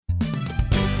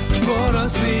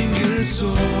single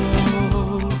soul,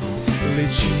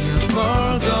 reaching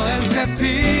further and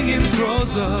stepping in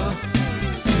closer.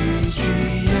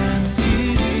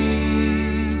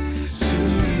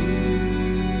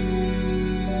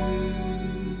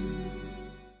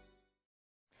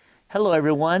 Hello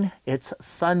everyone, it's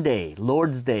Sunday,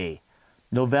 Lord's Day,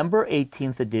 November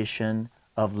 18th edition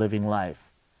of Living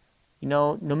Life. You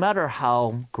know, no matter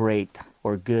how great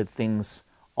or good things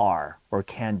are or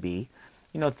can be,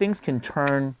 you know, things can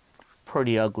turn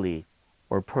pretty ugly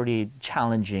or pretty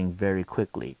challenging very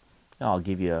quickly. I'll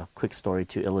give you a quick story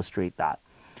to illustrate that.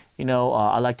 You know,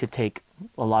 I like to take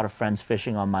a lot of friends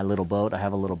fishing on my little boat. I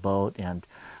have a little boat, and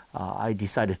I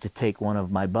decided to take one of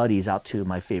my buddies out to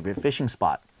my favorite fishing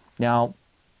spot. Now,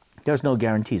 there's no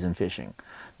guarantees in fishing.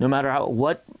 No matter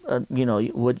what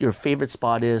your favorite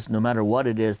spot is, no matter what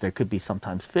it is, there could be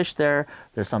sometimes fish there.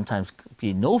 There's sometimes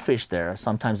be no fish there.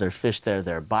 Sometimes there's fish there,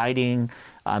 they're biting.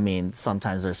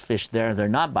 Sometimes there's fish there, they're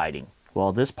not biting.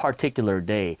 Well, this particular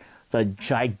day, the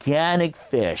gigantic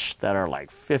fish that are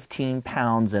like 15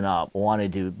 pounds and up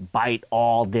wanted to bite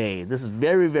all day. This is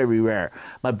very, very rare.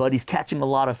 My buddy's catching a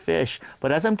lot of fish,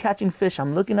 but as I'm catching fish,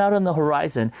 I'm looking out on the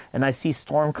horizon and I see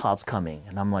storm clouds coming.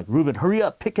 And I'm like, Ruben, hurry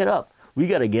up, pick it up. We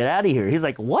got to get out of here. He's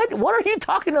like, what? What are you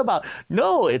talking about?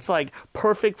 No, it's like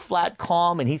perfect, flat,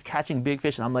 calm, and he's catching big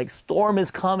fish. And I'm like, storm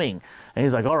is coming. And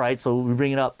he's like, all right, so we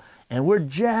bring it up. And we're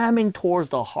jamming towards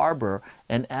the harbor.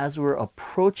 And as we're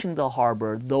approaching the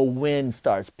harbor, the wind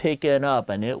starts picking up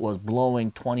and it was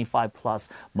blowing 25 plus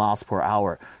miles per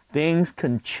hour. Things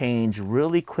can change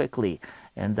really quickly.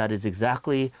 And that is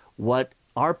exactly what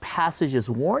our passage is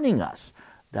warning us,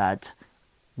 that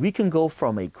we can go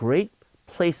from a great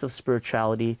place of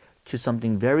spirituality to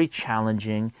something very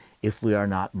challenging if we are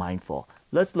not mindful.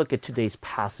 Let's look at today's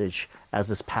passage as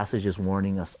this passage is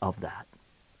warning us of that.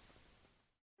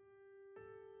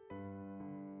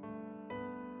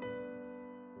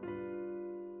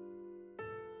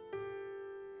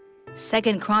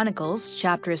 Second Chronicles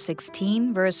chapter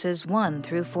 16, verses 1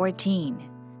 through 14.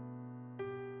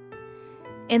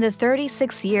 In the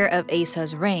 36th year of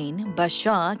Asa's reign,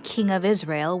 Baasha, king of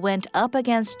Israel, went up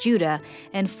against Judah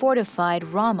and fortified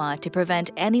Ramah to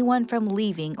prevent anyone from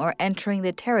leaving or entering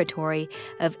the territory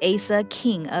of Asa,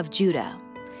 king of Judah.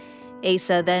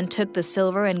 Asa then took the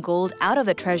silver and gold out of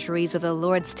the treasuries of the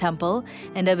Lord's temple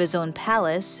and of his own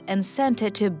palace and sent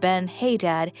it to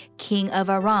Ben-Hadad, king of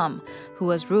Aram, who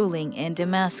was ruling in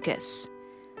Damascus.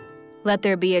 "Let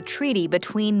there be a treaty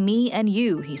between me and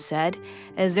you," he said,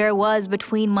 "as there was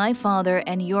between my father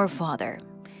and your father.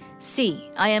 See,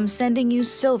 I am sending you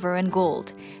silver and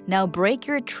gold. Now break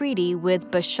your treaty with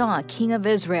Baasha, king of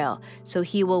Israel, so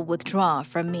he will withdraw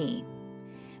from me."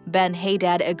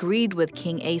 Ben-Hadad agreed with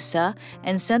King Asa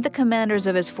and sent the commanders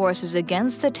of his forces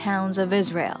against the towns of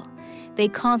Israel. They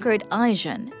conquered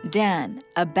Ijon, Dan,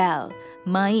 Abel,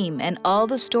 Maim, and all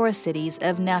the store cities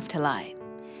of Naphtali.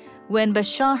 When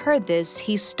Baasha heard this,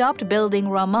 he stopped building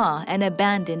Ramah and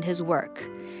abandoned his work.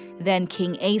 Then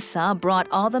King Asa brought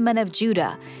all the men of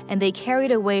Judah, and they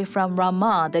carried away from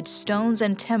Ramah the stones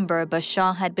and timber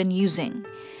Baasha had been using.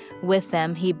 With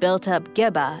them he built up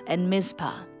Geba and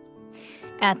Mizpah.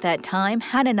 At that time,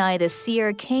 Hanani the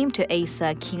seer came to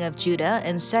Asa, king of Judah,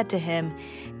 and said to him,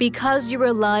 "Because you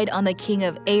relied on the king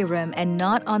of Aram and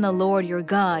not on the Lord your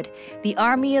God, the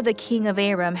army of the king of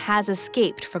Aram has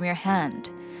escaped from your hand.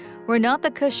 Were not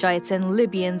the Cushites and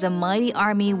Libyans a mighty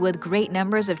army with great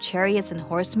numbers of chariots and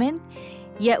horsemen?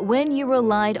 Yet when you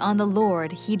relied on the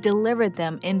Lord, he delivered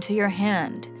them into your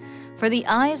hand. For the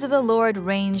eyes of the Lord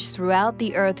range throughout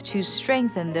the earth to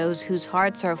strengthen those whose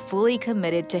hearts are fully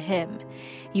committed to him.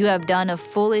 You have done a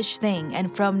foolish thing,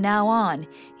 and from now on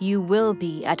you will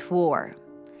be at war."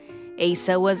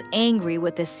 Asa was angry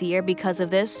with the seer because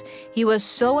of this. He was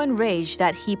so enraged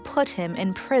that he put him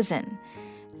in prison.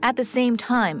 At the same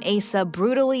time, Asa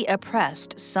brutally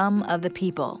oppressed some of the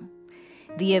people.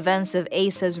 The events of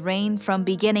Asa's reign from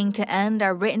beginning to end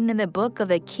are written in the book of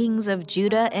the kings of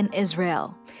Judah and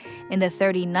Israel. In the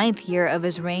 39th year of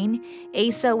his reign,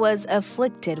 Asa was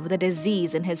afflicted with a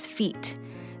disease in his feet.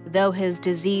 Though his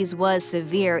disease was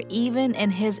severe, even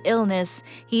in his illness,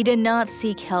 he did not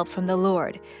seek help from the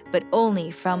Lord, but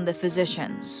only from the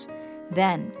physicians.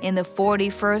 Then, in the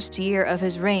 41st year of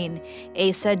his reign,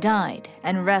 Asa died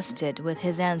and rested with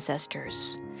his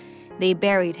ancestors. They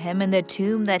buried him in the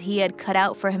tomb that he had cut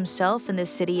out for himself in the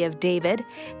city of David.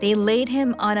 They laid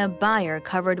him on a bier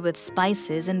covered with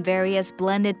spices and various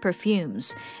blended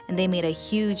perfumes, and they made a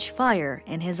huge fire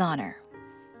in his honor.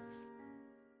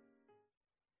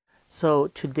 So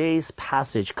today's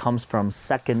passage comes from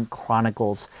 2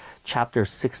 Chronicles chapter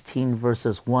 16,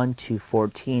 verses 1 to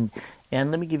 14.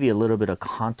 And let me give you a little bit of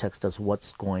context as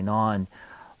what's going on.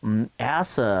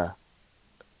 Asa,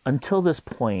 until this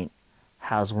point,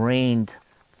 has reigned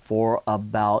for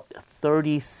about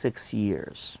 36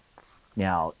 years.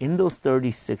 Now, in those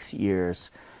 36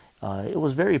 years, it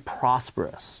was very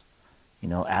prosperous.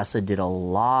 Asa did a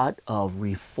lot of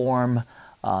reform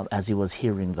as he was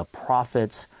hearing the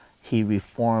prophets. He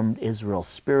reformed Israel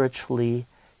spiritually.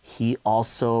 He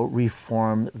also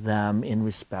reformed them in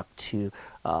respect to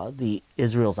the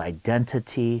Israel's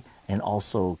identity and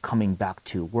also coming back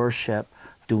to worship,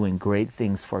 doing great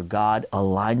things for God,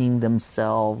 aligning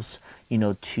themselves,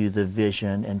 to the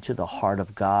vision and to the heart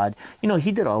of God.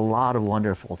 He did a lot of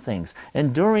wonderful things.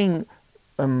 And during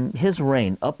his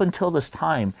reign, up until this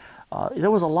time, there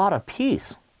was a lot of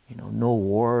peace, no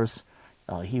wars.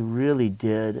 He really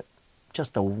did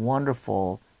just a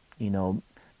wonderful,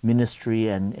 ministry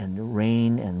and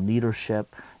reign and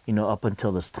leadership, up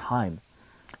until this time.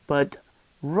 But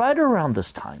right around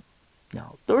this time,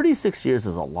 now 36 years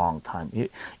is a long time.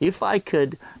 If I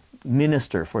could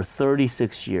minister for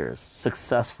 36 years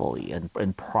successfully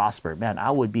and prosper, man, I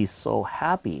would be so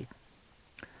happy.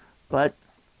 But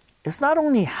it's not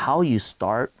only how you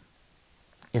start,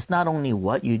 it's not only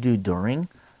what you do during,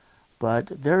 but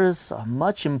there is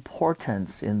much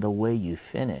importance in the way you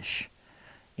finish.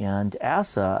 And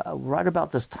Asa, right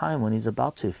about this time when he's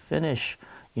about to finish,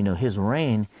 his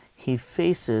reign, he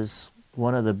faces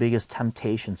one of the biggest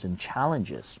temptations and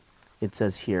challenges. It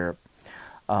says here,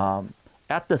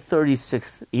 at the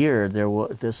 36th year,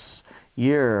 this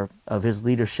year of his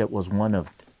leadership was one of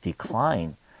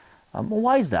decline.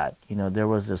 Why is that? There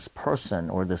was this person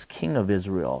or this king of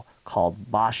Israel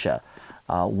called Baasha,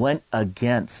 went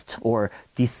against or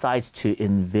decides to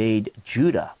invade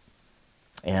Judah.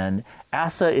 And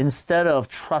Asa, instead of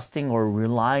trusting or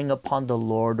relying upon the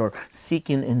Lord or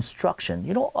seeking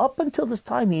instruction, up until this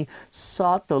time he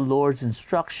sought the Lord's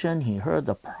instruction, he heard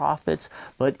the prophets,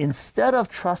 but instead of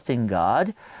trusting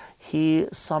God, he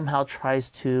somehow tries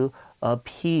to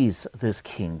appease this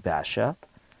king Baasha.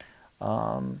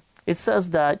 It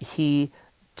says that he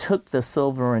took the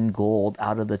silver and gold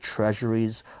out of the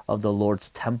treasuries of the Lord's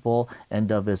temple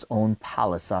and of his own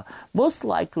palace. Most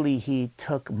likely he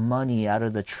took money out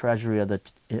of the treasury of the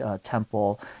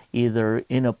temple either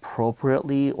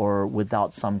inappropriately or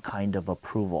without some kind of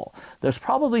approval. There's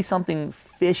probably something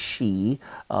fishy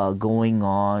going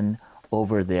on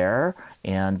over there,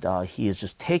 and he is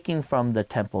just taking from the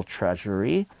temple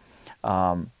treasury.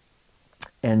 And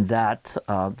that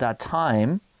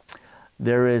time,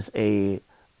 there is a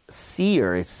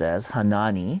seer, it says,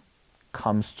 Hanani,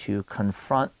 comes to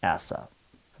confront Asa.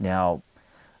 Now,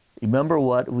 remember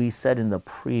what we said in the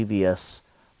previous,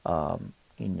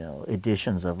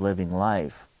 editions of Living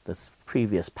Life, the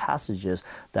previous passages,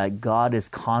 that God is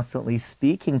constantly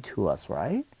speaking to us,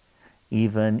 right?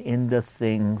 Even in the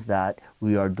things that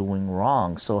we are doing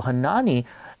wrong. So Hanani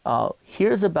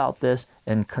hears about this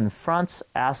and confronts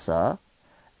Asa.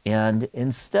 And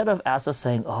instead of Asa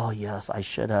saying, oh yes, I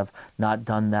should have not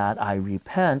done that, I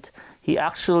repent, he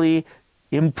actually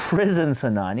imprisons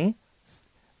Hanani,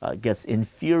 gets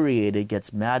infuriated,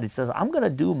 gets mad. He says, I'm going to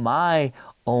do my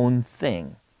own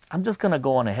thing. I'm just going to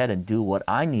go on ahead and do what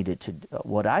I need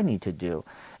to do.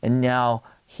 And now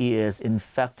he is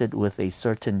infected with a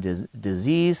certain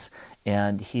disease,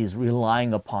 and he's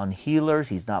relying upon healers.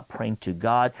 He's not praying to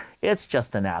God. It's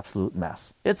just an absolute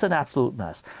mess. It's an absolute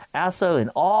mess. Asa and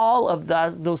all of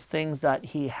those things that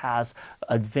he has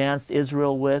advanced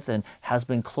Israel with and has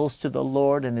been close to the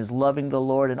Lord and is loving the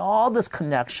Lord, and all this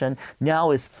connection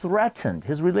now is threatened.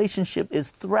 His relationship is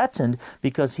threatened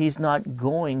because he's not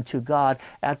going to God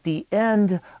at the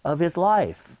end of his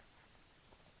life.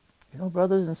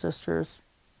 Brothers and sisters,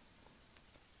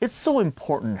 it's so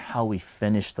important how we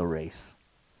finish the race.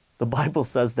 The Bible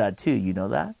says that too, you know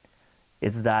that?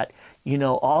 It's that,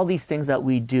 all these things that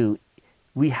we do,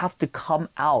 we have to come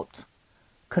out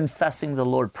confessing the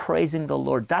Lord, praising the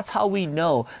Lord. That's how we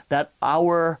know that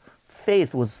our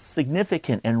faith was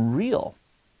significant and real,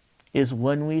 is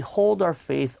when we hold our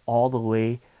faith all the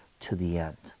way to the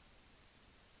end,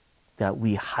 that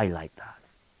we highlight that.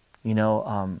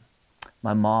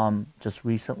 My mom just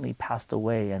recently passed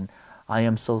away, and I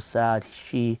am so sad.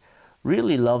 She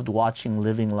really loved watching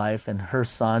Living Life, and her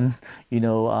son,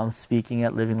 speaking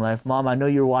at Living Life. Mom, I know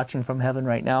you're watching from heaven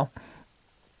right now.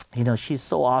 She's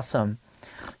so awesome.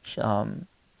 One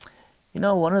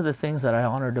of the things that I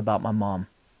honored about my mom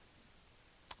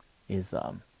is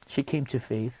she came to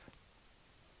faith.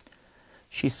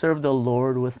 She served the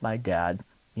Lord with my dad,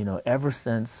 ever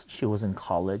since she was in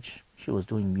college. She was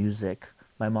doing music,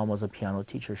 My mom was a piano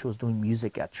teacher. She was doing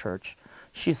music at church.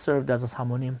 She served as a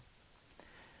사모님.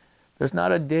 There's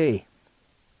not a day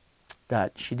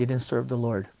that she didn't serve the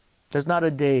Lord. There's not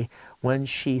a day when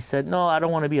she said, no, I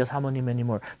don't want to be a 사모님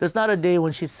anymore. There's not a day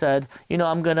when she said,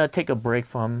 I'm going to take a break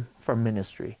from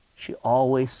ministry. She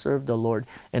always served the Lord.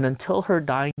 And until her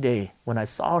dying day, when I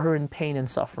saw her in pain and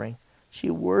suffering, she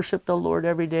worshiped the Lord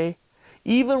every day.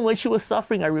 Even when she was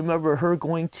suffering, I remember her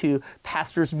going to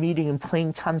pastor's meeting and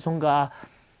playing 찬송가.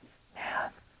 Man.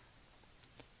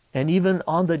 And even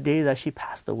on the day that she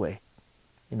passed away,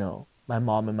 my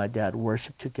mom and my dad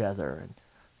worshiped together and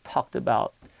talked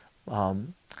about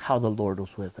how the Lord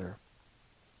was with her.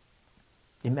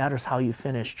 It matters how you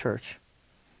finish, church.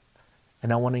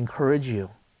 And I want to encourage you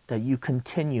that you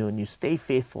continue and you stay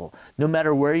faithful, no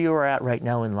matter where you are at right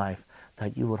now in life,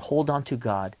 that you would hold on to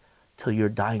God till your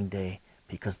dying day,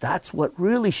 because that's what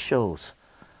really shows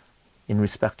in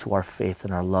respect to our faith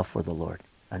and our love for the Lord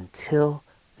until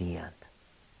the end.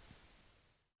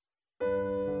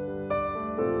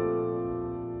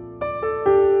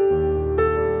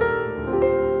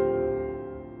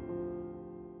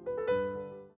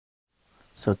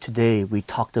 So today we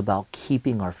talked about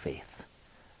keeping our faith,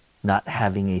 not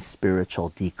having a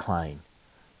spiritual decline,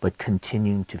 but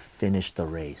continuing to finish the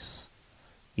race.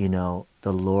 The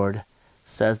Lord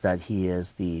says that He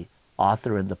is the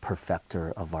author and the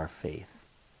perfecter of our faith.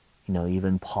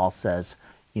 Even Paul says,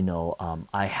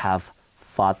 I have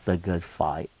fought the good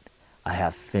fight. I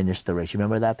have finished the race. You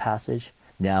remember that passage?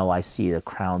 Now I see the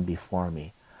crown before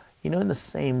me. In the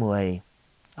same way,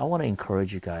 I want to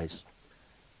encourage you guys,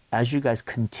 as you guys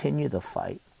continue the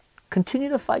fight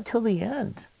till the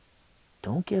end.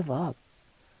 Don't give up.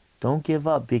 Don't give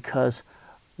up, because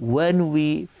when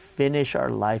we finish our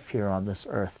life here on this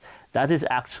earth, that is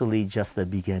actually just the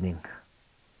beginning.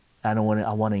 I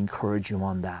want to encourage you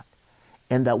on that.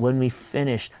 And that when we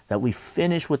finish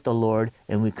with the Lord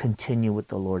and we continue with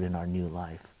the Lord in our new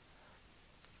life.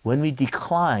 When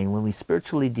we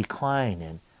spiritually decline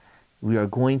and we are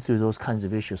going through those kinds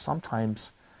of issues,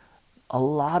 sometimes a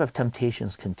lot of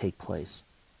temptations can take place.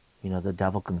 The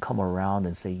devil can come around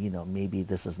and say, maybe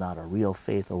this is not a real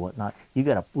faith or whatnot. We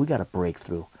got to break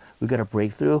through. We got to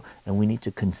break through, and we need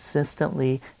to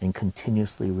consistently and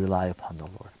continuously rely upon the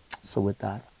Lord. So with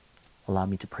that, allow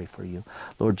me to pray for you.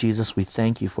 Lord Jesus, we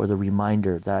thank you for the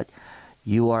reminder that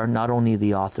you are not only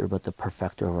the author, but the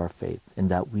perfecter of our faith, and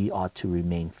that we ought to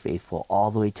remain faithful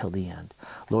all the way till the end.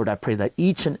 Lord, I pray that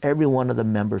each and every one of the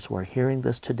members who are hearing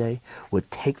this today would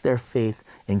take their faith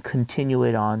and continue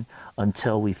it on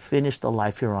until we finish the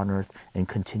life here on earth and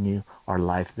continue our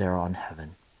life there on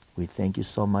heaven. We thank you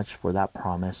so much for that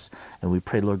promise, and we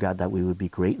pray, Lord God, that we would be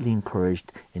greatly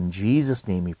encouraged. In Jesus'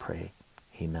 name we pray.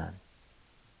 Amen.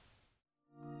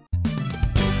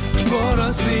 For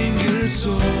a single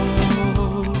soul,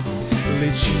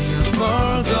 reaching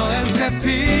further and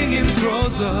stepping in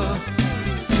closer.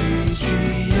 See